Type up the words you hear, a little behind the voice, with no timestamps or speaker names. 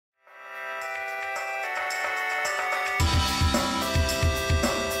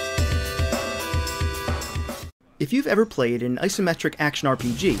If you've ever played an isometric action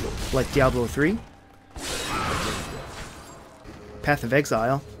RPG, like Diablo 3, Path of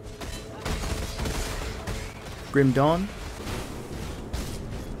Exile, Grim Dawn,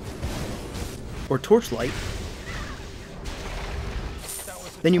 or Torchlight,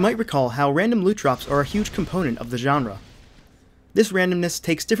 then you might recall how random loot drops are a huge component of the genre. This randomness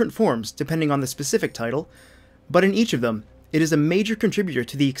takes different forms depending on the specific title, but in each of them, it is a major contributor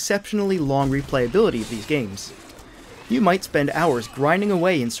to the exceptionally long replayability of these games. You might spend hours grinding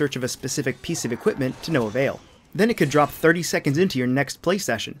away in search of a specific piece of equipment to no avail. Then it could drop 30 seconds into your next play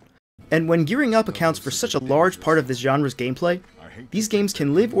session. And when gearing up accounts for such a large part of this genre's gameplay, these games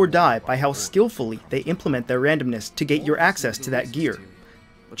can live or die by how skillfully they implement their randomness to gate your access to that gear.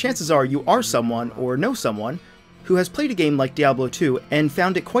 Chances are you are someone, or know someone, who has played a game like Diablo 2 and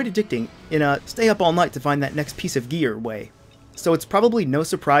found it quite addicting in a stay up all night to find that next piece of gear way. So it's probably no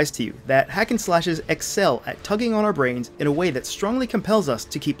surprise to you that hack and slashes excel at tugging on our brains in a way that strongly compels us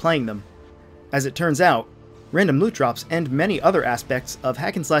to keep playing them. As it turns out, random loot drops and many other aspects of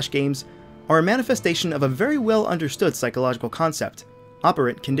hack and slash games are a manifestation of a very well understood psychological concept,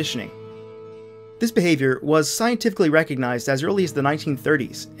 operant conditioning. This behavior was scientifically recognized as early as the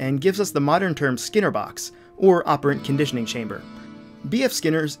 1930s and gives us the modern term Skinner box, or operant conditioning chamber. B.F.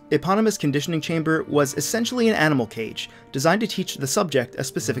 Skinner's eponymous conditioning chamber was essentially an animal cage, designed to teach the subject a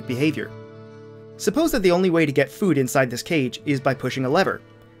specific behavior. Suppose that the only way to get food inside this cage is by pushing a lever.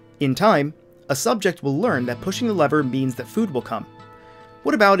 In time, a subject will learn that pushing the lever means that food will come.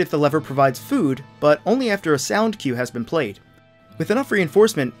 What about if the lever provides food, but only after a sound cue has been played? With enough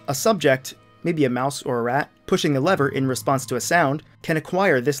reinforcement, a subject, maybe a mouse or a rat, pushing the lever in response to a sound, can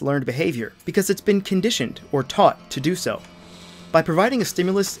acquire this learned behavior, because it's been conditioned or taught to do so. By providing a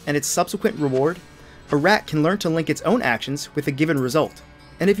stimulus and its subsequent reward, a rat can learn to link its own actions with a given result.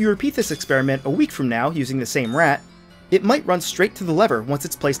 And if you repeat this experiment a week from now using the same rat, it might run straight to the lever once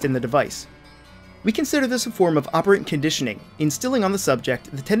it's placed in the device. We consider this a form of operant conditioning, instilling on the subject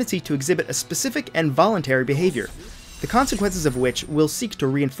the tendency to exhibit a specific and voluntary behavior, the consequences of which will seek to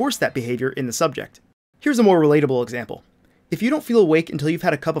reinforce that behavior in the subject. Here's a more relatable example. If you don't feel awake until you've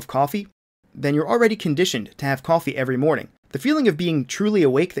had a cup of coffee, then you're already conditioned to have coffee every morning. The feeling of being truly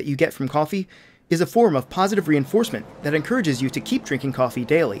awake that you get from coffee is a form of positive reinforcement that encourages you to keep drinking coffee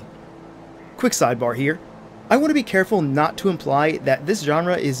daily. Quick sidebar here. I want to be careful not to imply that this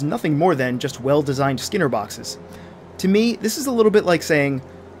genre is nothing more than just well-designed Skinner boxes. To me, this is a little bit like saying,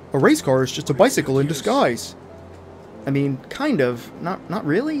 a race car is just a bicycle in disguise. I mean, kind of. Not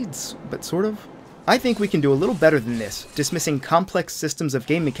really, but sort of. I think we can do a little better than this, dismissing complex systems of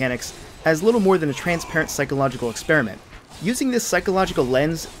game mechanics as little more than a transparent psychological experiment. Using this psychological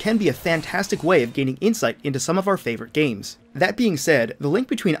lens can be a fantastic way of gaining insight into some of our favorite games. That being said, the link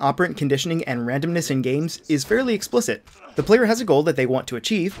between operant conditioning and randomness in games is fairly explicit. The player has a goal that they want to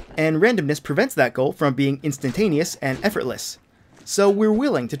achieve, and randomness prevents that goal from being instantaneous and effortless. So we're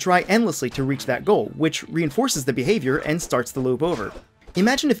willing to try endlessly to reach that goal, which reinforces the behavior and starts the loop over.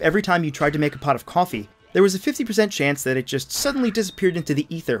 Imagine if every time you tried to make a pot of coffee, there was a 50% chance that it just suddenly disappeared into the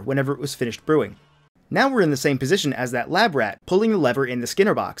ether whenever it was finished brewing. Now we're in the same position as that lab rat pulling the lever in the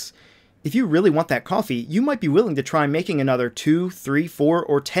Skinner box. If you really want that coffee, you might be willing to try making another 2, 3, 4,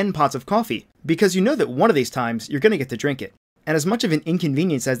 or 10 pots of coffee, because you know that one of these times you're going to get to drink it. And as much of an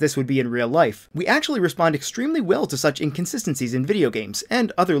inconvenience as this would be in real life, we actually respond extremely well to such inconsistencies in video games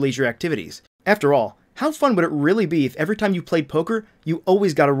and other leisure activities. After all, how fun would it really be if every time you played poker, you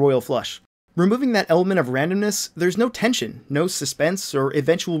always got a royal flush? Removing that element of randomness, there's no tension, no suspense, or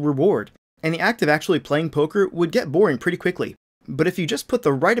eventual reward, and the act of actually playing poker would get boring pretty quickly. But if you just put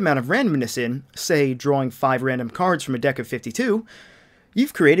the right amount of randomness in, say drawing 5 random cards from a deck of 52,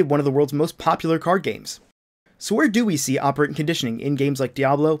 you've created one of the world's most popular card games. So where do we see operant conditioning in games like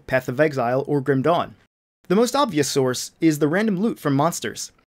Diablo, Path of Exile, or Grim Dawn? The most obvious source is the random loot from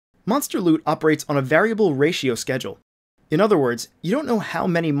monsters. Monster loot operates on a variable ratio schedule. In other words, you don't know how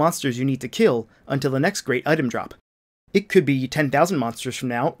many monsters you need to kill until the next great item drop. It could be 10,000 monsters from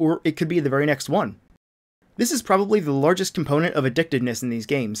now, or it could be the very next one. This is probably the largest component of addictiveness in these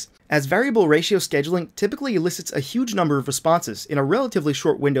games, as variable ratio scheduling typically elicits a huge number of responses in a relatively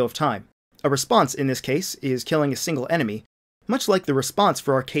short window of time. A response, in this case, is killing a single enemy, much like the response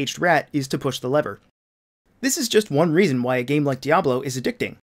for our caged rat is to push the lever. This is just one reason why a game like Diablo is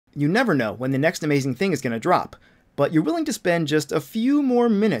addicting. You never know when the next amazing thing is going to drop, but you're willing to spend just a few more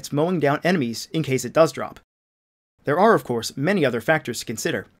minutes mowing down enemies in case it does drop. There are, of course, many other factors to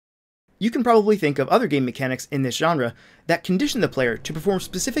consider. You can probably think of other game mechanics in this genre that condition the player to perform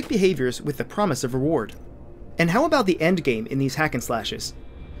specific behaviors with the promise of reward. And how about the end game in these hack and slashes?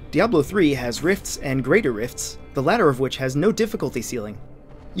 Diablo 3 has rifts and greater rifts, the latter of which has no difficulty ceiling.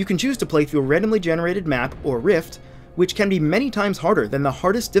 You can choose to play through a randomly generated map, or rift, which can be many times harder than the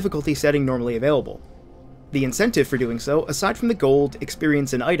hardest difficulty setting normally available. The incentive for doing so, aside from the gold,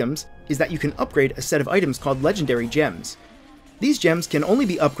 experience, and items, is that you can upgrade a set of items called legendary gems. These gems can only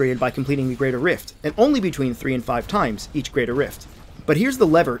be upgraded by completing the greater rift, and only between 3 and 5 times each greater rift. But here's the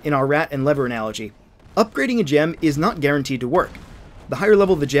lever in our rat and lever analogy. Upgrading a gem is not guaranteed to work. The higher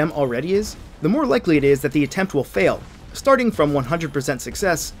level the gem already is, the more likely it is that the attempt will fail, starting from 100%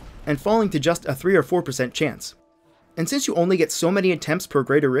 success and falling to just a 3 or 4% chance. And since you only get so many attempts per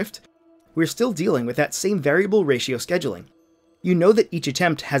greater rift, we're still dealing with that same variable ratio scheduling. You know that each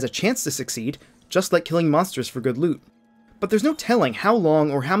attempt has a chance to succeed, just like killing monsters for good loot. But there's no telling how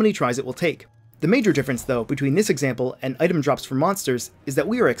long or how many tries it will take. The major difference, though, between this example and item drops for monsters is that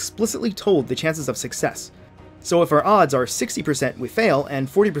we are explicitly told the chances of success. So if our odds are 60% we fail and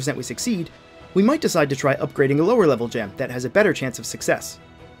 40% we succeed, we might decide to try upgrading a lower level gem that has a better chance of success.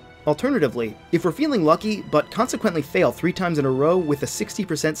 Alternatively, if we're feeling lucky but consequently fail 3 times in a row with a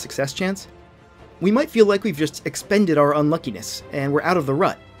 60% success chance, we might feel like we've just expended our unluckiness and we're out of the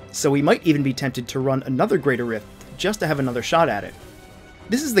rut, so we might even be tempted to run another greater rift just to have another shot at it.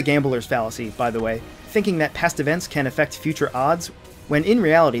 This is the gambler's fallacy, by the way, thinking that past events can affect future odds, when in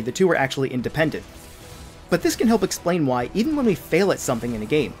reality the two are actually independent. But this can help explain why, even when we fail at something in a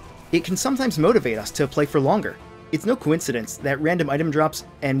game, it can sometimes motivate us to play for longer. It's no coincidence that random item drops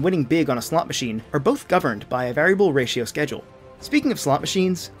and winning big on a slot machine are both governed by a variable ratio schedule. Speaking of slot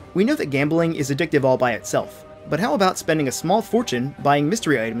machines, we know that gambling is addictive all by itself, but how about spending a small fortune buying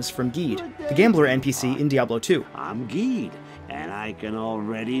mystery items from Geed, the gambler NPC in Diablo 2? I'm Geed, and I can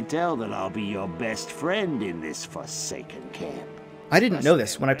already tell that I'll be your best friend in this forsaken camp. I didn't know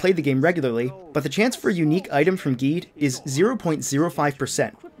this when I played the game regularly, but the chance for a unique item from Geed is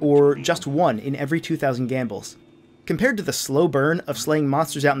 0.05%, or just 1 in every 2,000 gambles. Compared to the slow burn of slaying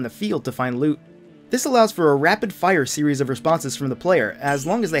monsters out in the field to find loot, this allows for a rapid-fire series of responses from the player as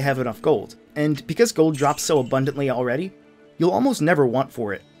long as they have enough gold, and because gold drops so abundantly already, you'll almost never want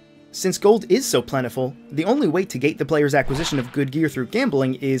for it. Since gold is so plentiful, the only way to gate the player's acquisition of good gear through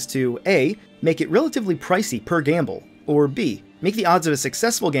gambling is to A. Make it relatively pricey per gamble, or B. Make the odds of a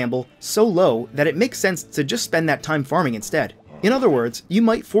successful gamble so low that it makes sense to just spend that time farming instead. In other words, you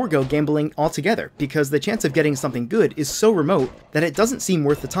might forego gambling altogether because the chance of getting something good is so remote that it doesn't seem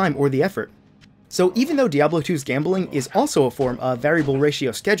worth the time or the effort. So even though Diablo 2's gambling is also a form of variable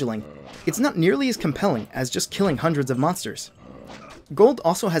ratio scheduling, it's not nearly as compelling as just killing hundreds of monsters. Gold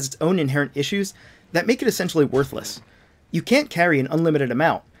also has its own inherent issues that make it essentially worthless. You can't carry an unlimited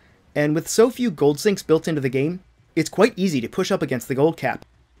amount, and with so few gold sinks built into the game, it's quite easy to push up against the gold cap.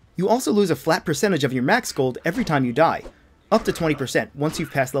 You also lose a flat percentage of your max gold every time you die, up to 20% once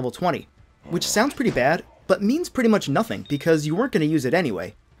you've passed level 20, which sounds pretty bad, but means pretty much nothing because you weren't going to use it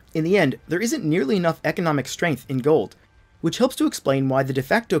anyway. In the end, there isn't nearly enough economic strength in gold, which helps to explain why the de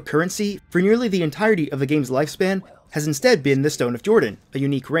facto currency for nearly the entirety of the game's lifespan has instead been the Stone of Jordan, a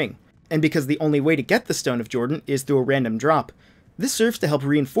unique ring. And because the only way to get the Stone of Jordan is through a random drop, this serves to help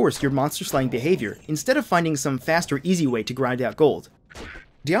reinforce your monster slaying behavior instead of finding some fast or easy way to grind out gold.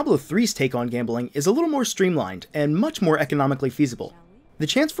 Diablo 3's take on gambling is a little more streamlined and much more economically feasible. The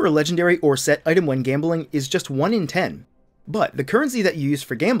chance for a legendary or set item when gambling is just 1 in 10, but the currency that you use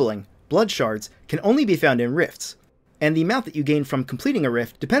for gambling, blood shards, can only be found in rifts, and the amount that you gain from completing a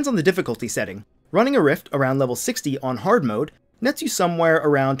rift depends on the difficulty setting. Running a rift around level 60 on hard mode nets you somewhere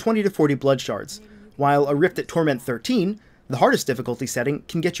around 20 to 40 blood shards, while a rift at Torment 13, the hardest difficulty setting,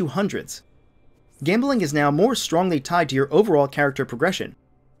 can get you hundreds. Gambling is now more strongly tied to your overall character progression.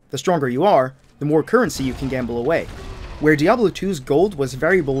 The stronger you are, the more currency you can gamble away. Where Diablo 2's gold was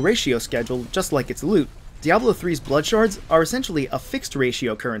variable ratio scheduled just like its loot, Diablo 3's blood shards are essentially a fixed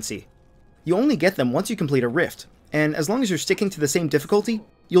ratio currency. You only get them once you complete a rift, and as long as you're sticking to the same difficulty,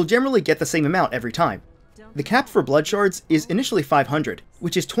 you'll generally get the same amount every time. The cap for blood shards is initially 500,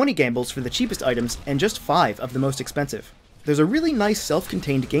 which is 20 gambles for the cheapest items and just 5 of the most expensive. There's a really nice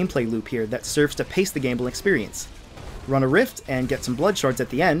self-contained gameplay loop here that serves to pace the gambling experience. Run a rift and get some blood shards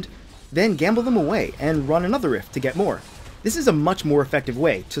at the end, then gamble them away and run another rift to get more. This is a much more effective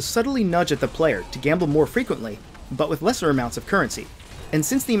way to subtly nudge at the player to gamble more frequently, but with lesser amounts of currency. And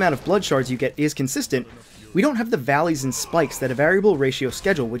since the amount of blood shards you get is consistent, we don't have the valleys and spikes that a variable ratio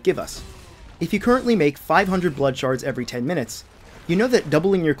schedule would give us. If you currently make 500 blood shards every 10 minutes, you know that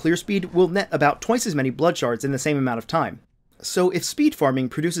doubling your clear speed will net about twice as many blood shards in the same amount of time. So if speed farming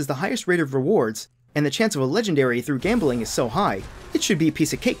produces the highest rate of rewards, and the chance of a legendary through gambling is so high, it should be a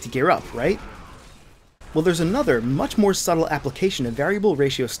piece of cake to gear up, right? Well, there's another, much more subtle application of variable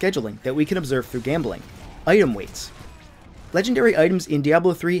ratio scheduling that we can observe through gambling: item weights. Legendary items in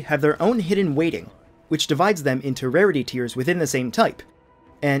Diablo 3 have their own hidden weighting, which divides them into rarity tiers within the same type,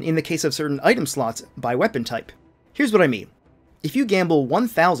 and in the case of certain item slots, by weapon type. Here's what I mean. If you gamble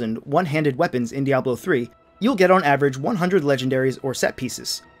 1,000 one-handed weapons in Diablo 3, you'll get on average 100 legendaries or set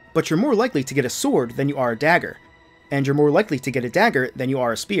pieces, but you're more likely to get a sword than you are a dagger, and you're more likely to get a dagger than you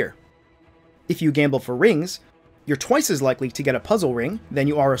are a spear. If you gamble for rings, you're twice as likely to get a puzzle ring than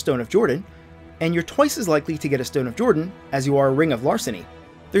you are a Stone of Jordan, and you're twice as likely to get a Stone of Jordan as you are a Ring of Larceny.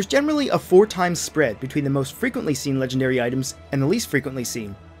 There's generally a 4 times spread between the most frequently seen legendary items and the least frequently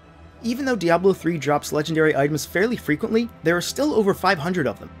seen. Even though Diablo 3 drops legendary items fairly frequently, there are still over 500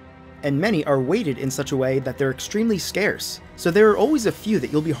 of them, and many are weighted in such a way that they're extremely scarce, so there are always a few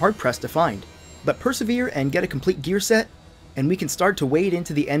that you'll be hard-pressed to find. But persevere and get a complete gear set, and we can start to wade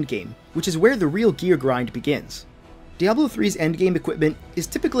into the endgame, which is where the real gear grind begins. Diablo 3's endgame equipment is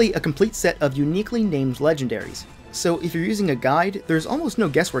typically a complete set of uniquely named legendaries, so if you're using a guide, there's almost no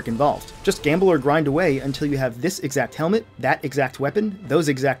guesswork involved. Just gamble or grind away until you have this exact helmet, that exact weapon, those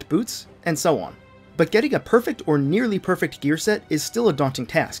exact boots, and so on. But getting a perfect or nearly perfect gear set is still a daunting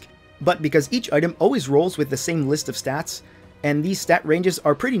task. But because each item always rolls with the same list of stats, and these stat ranges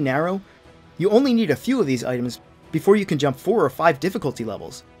are pretty narrow, you only need a few of these items before you can jump 4 or 5 difficulty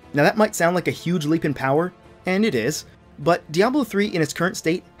levels. Now that might sound like a huge leap in power, and it is, but Diablo 3 in its current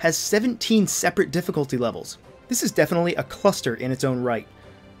state has 17 separate difficulty levels. This is definitely a cluster in its own right,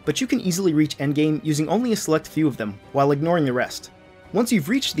 but you can easily reach endgame using only a select few of them, while ignoring the rest. Once you've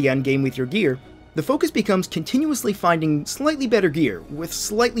reached the endgame with your gear, the focus becomes continuously finding slightly better gear, with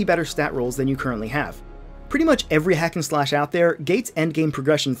slightly better stat rolls than you currently have. Pretty much every hack and slash out there gates endgame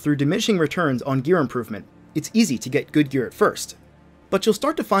progression through diminishing returns on gear improvement. It's easy to get good gear at first, but you'll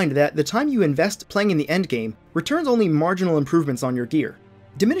start to find that the time you invest playing in the endgame returns only marginal improvements on your gear.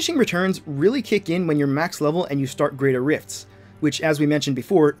 Diminishing returns really kick in when you're max level and you start greater rifts, which, as we mentioned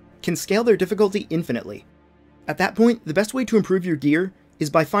before, can scale their difficulty infinitely. At that point, the best way to improve your gear is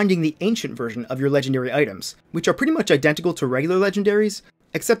by finding the ancient version of your legendary items, which are pretty much identical to regular legendaries,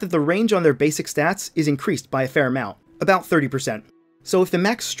 except that the range on their basic stats is increased by a fair amount, about 30%. So if the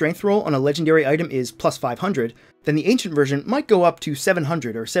max strength roll on a legendary item is plus 500, then the ancient version might go up to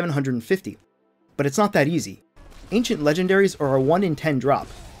 700 or 750. But it's not that easy. Ancient legendaries are a 1 in 10 drop.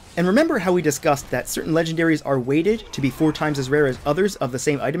 And remember how we discussed that certain legendaries are weighted to be 4 times as rare as others of the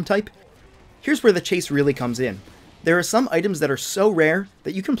same item type? Here's where the chase really comes in. There are some items that are so rare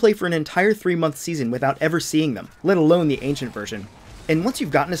that you can play for an entire 3-month season without ever seeing them, let alone the ancient version. And once you've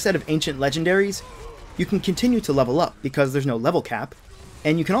gotten a set of ancient legendaries, you can continue to level up because there's no level cap,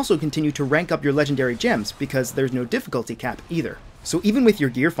 and you can also continue to rank up your legendary gems because there's no difficulty cap either. So even with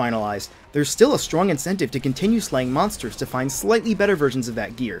your gear finalized, there's still a strong incentive to continue slaying monsters to find slightly better versions of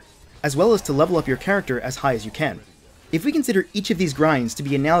that gear, as well as to level up your character as high as you can. If we consider each of these grinds to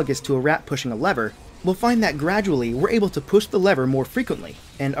be analogous to a rat pushing a lever, we'll find that gradually we're able to push the lever more frequently,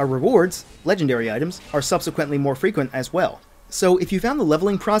 and our rewards, legendary items, are subsequently more frequent as well. So if you found the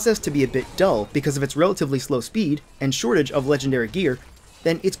leveling process to be a bit dull because of its relatively slow speed and shortage of legendary gear,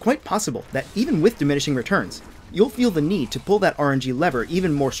 then it's quite possible that even with diminishing returns, you'll feel the need to pull that RNG lever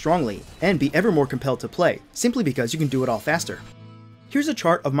even more strongly and be ever more compelled to play, simply because you can do it all faster. Here's a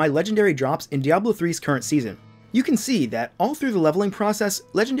chart of my legendary drops in Diablo 3's current season. You can see that all through the leveling process,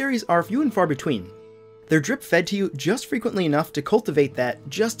 legendaries are few and far between. They're drip fed to you just frequently enough to cultivate that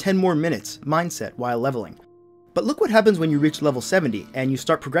just 10 more minutes mindset while leveling. But look what happens when you reach level 70 and you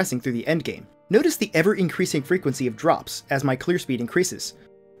start progressing through the endgame. Notice the ever-increasing frequency of drops as my clear speed increases.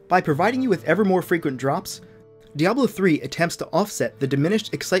 By providing you with ever more frequent drops, Diablo 3 attempts to offset the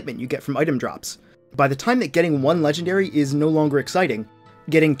diminished excitement you get from item drops. By the time that getting 1 legendary is no longer exciting,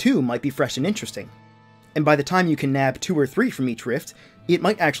 getting 2 might be fresh and interesting. And by the time you can nab 2 or 3 from each rift, it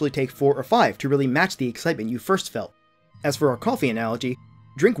might actually take 4 or 5 to really match the excitement you first felt. As for our coffee analogy,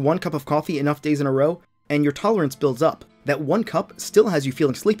 drink 1 cup of coffee enough days in a row, and your tolerance builds up. That 1 cup still has you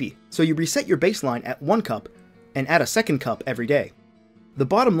feeling sleepy, so you reset your baseline at 1 cup, and add a 2nd cup every day. The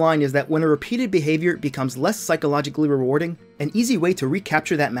bottom line is that when a repeated behavior becomes less psychologically rewarding, an easy way to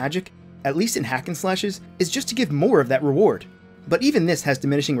recapture that magic, at least in hack and slashes, is just to give more of that reward. But even this has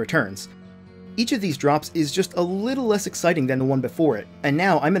diminishing returns. Each of these drops is just a little less exciting than the one before it, and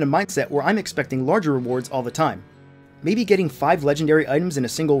now I'm in a mindset where I'm expecting larger rewards all the time. Maybe getting 5 legendary items in a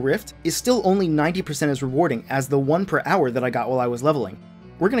single rift is still only 90% as rewarding as the 1 per hour that I got while I was leveling.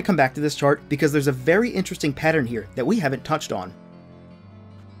 We're going to come back to this chart because there's a very interesting pattern here that we haven't touched on.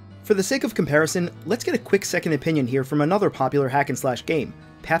 For the sake of comparison, let's get a quick second opinion here from another popular hack and slash game,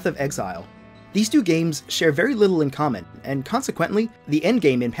 Path of Exile. These two games share very little in common, and consequently, the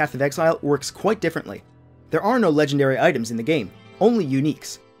endgame in Path of Exile works quite differently. There are no legendary items in the game, only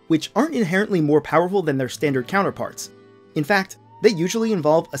uniques, which aren't inherently more powerful than their standard counterparts. In fact, they usually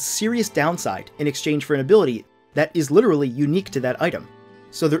involve a serious downside in exchange for an ability that is literally unique to that item.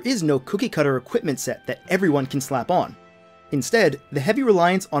 So there is no cookie-cutter equipment set that everyone can slap on. Instead, the heavy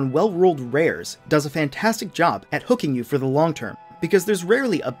reliance on well-rolled rares does a fantastic job at hooking you for the long term, because there's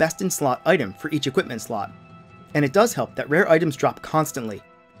rarely a best-in-slot item for each equipment slot. And it does help that rare items drop constantly.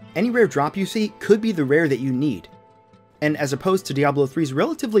 Any rare drop you see could be the rare that you need. And as opposed to Diablo 3's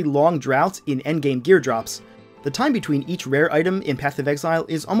relatively long droughts in endgame gear drops, the time between each rare item in Path of Exile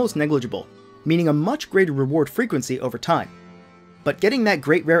is almost negligible, meaning a much greater reward frequency over time. But getting that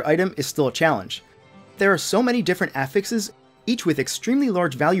great rare item is still a challenge. There are so many different affixes, each with extremely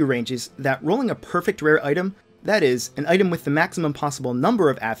large value ranges, that rolling a perfect rare item, that is, an item with the maximum possible number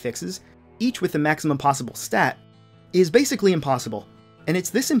of affixes, each with the maximum possible stat, is basically impossible. And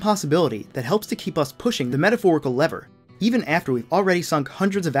it's this impossibility that helps to keep us pushing the metaphorical lever, even after we've already sunk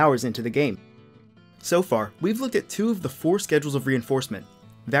hundreds of hours into the game. So far, we've looked at 2 of the 4 schedules of reinforcement,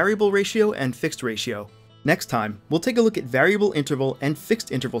 variable ratio and fixed ratio. Next time, we'll take a look at variable interval and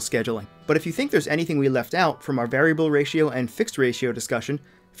fixed interval scheduling. But if you think there's anything we left out from our variable ratio and fixed ratio discussion,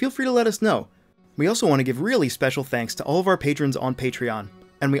 feel free to let us know. We also want to give really special thanks to all of our patrons on Patreon,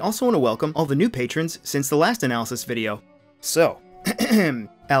 and we also want to welcome all the new patrons since the last analysis video. So,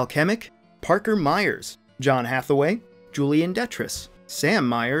 Alchemic, Parker Myers, John Hathaway, Julian Detris, Sam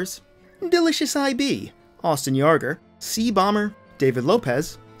Myers, Delicious IB, Austin Yarger, C Bomber, David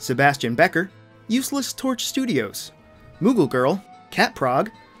Lopez, Sebastian Becker, Useless Torch Studios, Moogle Girl, Cat Prog,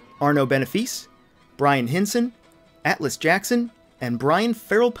 Arno Benefice, Brian Hinson, Atlas Jackson, and Brian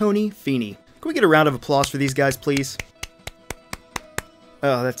Feral Pony Feeney. Can we get a round of applause for these guys, please?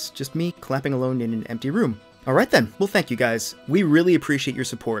 Oh, that's just me clapping alone in an empty room. Alright then, well thank you guys. We really appreciate your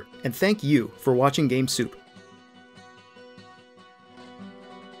support, and thank you for watching GameSoup.